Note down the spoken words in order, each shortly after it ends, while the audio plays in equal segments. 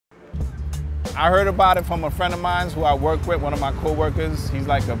I heard about it from a friend of mine who I work with, one of my co-workers. He's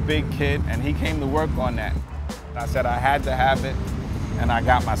like a big kid, and he came to work on that. I said I had to have it, and I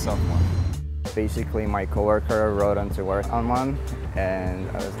got myself one. Basically, my coworker rode onto work on one, and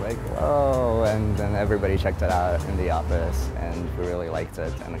I was like, whoa, and then everybody checked it out in the office, and we really liked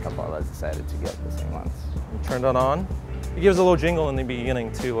it, and a couple of us decided to get the same ones. You turned it on. It gives a little jingle in the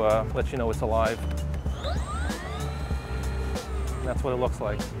beginning to let you know it's alive. And that's what it looks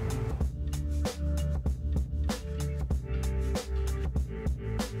like.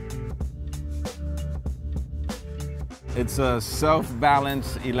 It's a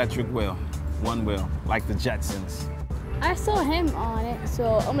self-balanced electric wheel, one wheel, like the Jetsons. I saw him on it,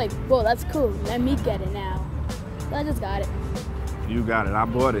 so I'm like, whoa, that's cool. Let me get it now. So I just got it. You got it, I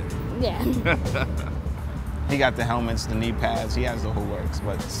bought it. Yeah. He got the helmets, the knee pads, he has the whole works,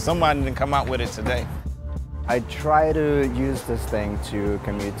 but somebody didn't come out with it today. I try to use this thing to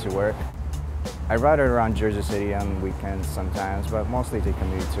commute to work. I ride it around Jersey City on weekends sometimes, but mostly to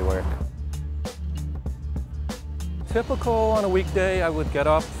commute to work. Typical on a weekday, I would get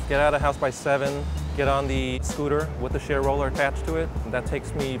up, get out of the house by 7, get on the scooter with the share roller attached to it. And that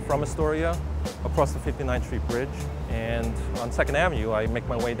takes me from Astoria across the 59th Street Bridge. And on 2nd Avenue, I make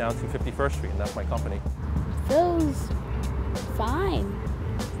my way down to 51st Street, and that's my company. Feels fine.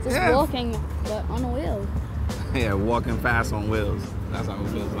 Just walking, but on a wheel. Yeah, walking fast on wheels. That's how it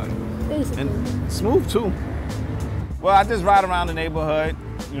feels like. Basically. And smooth too. Well, I just ride around the neighborhood,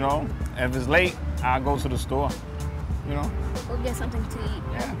 you know. If it's late, I'll go to the store, you know. We'll get something to eat.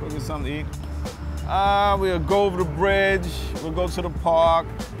 Yeah, we'll get something to eat. We'll go over the bridge, we'll go to the park,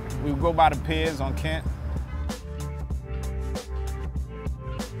 we'll go by the piers on Kent.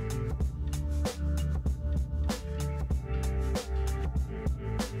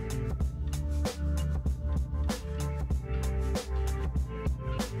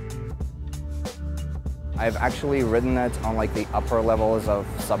 I've actually ridden it on like the upper levels of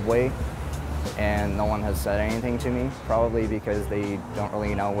Subway, and no one has said anything to me, probably because they don't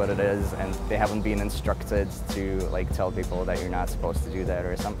really know what it is and they haven't been instructed to like tell people that you're not supposed to do that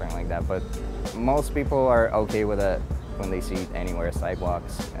or something like that. But most people are okay with it when they see it anywhere,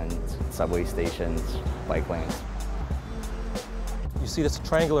 sidewalks and subway stations, bike lanes. You see this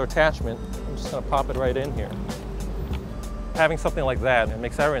triangular attachment, I'm just gonna pop it right in here. Having something like that, it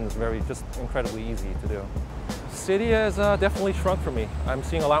makes errands just incredibly easy to do. City has definitely shrunk for me. I'm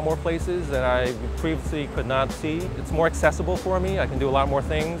seeing a lot more places that I previously could not see. It's more accessible for me. I can do a lot more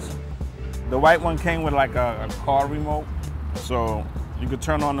things. The white one came with like a car remote, so you could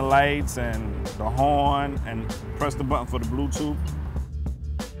turn on the lights and the horn and press the button for the Bluetooth.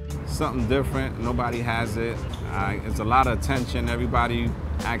 Something different, nobody has it. It's a lot of attention. Everybody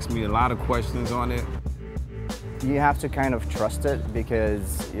asks me a lot of questions on it. You have to kind of trust it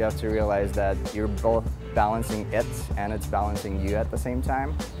because you have to realize that you're both balancing it and it's balancing you at the same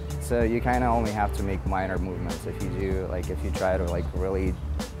time. So you kind of only have to make minor movements. If you do, like if you try to like really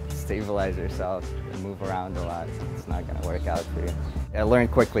stabilize yourself and move around a lot, it's not going to work out for you. I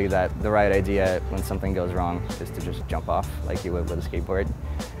learned quickly that the right idea when something goes wrong is to just jump off like you would with a skateboard.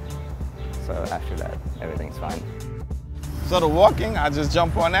 So after that, everyth's fine. So the walking, I just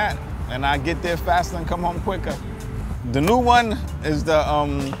jump on that and I get there faster and come home quicker. The new one is the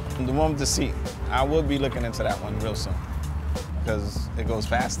one with the seat. I will be looking into that one real soon because it goes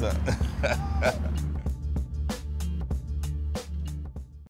faster.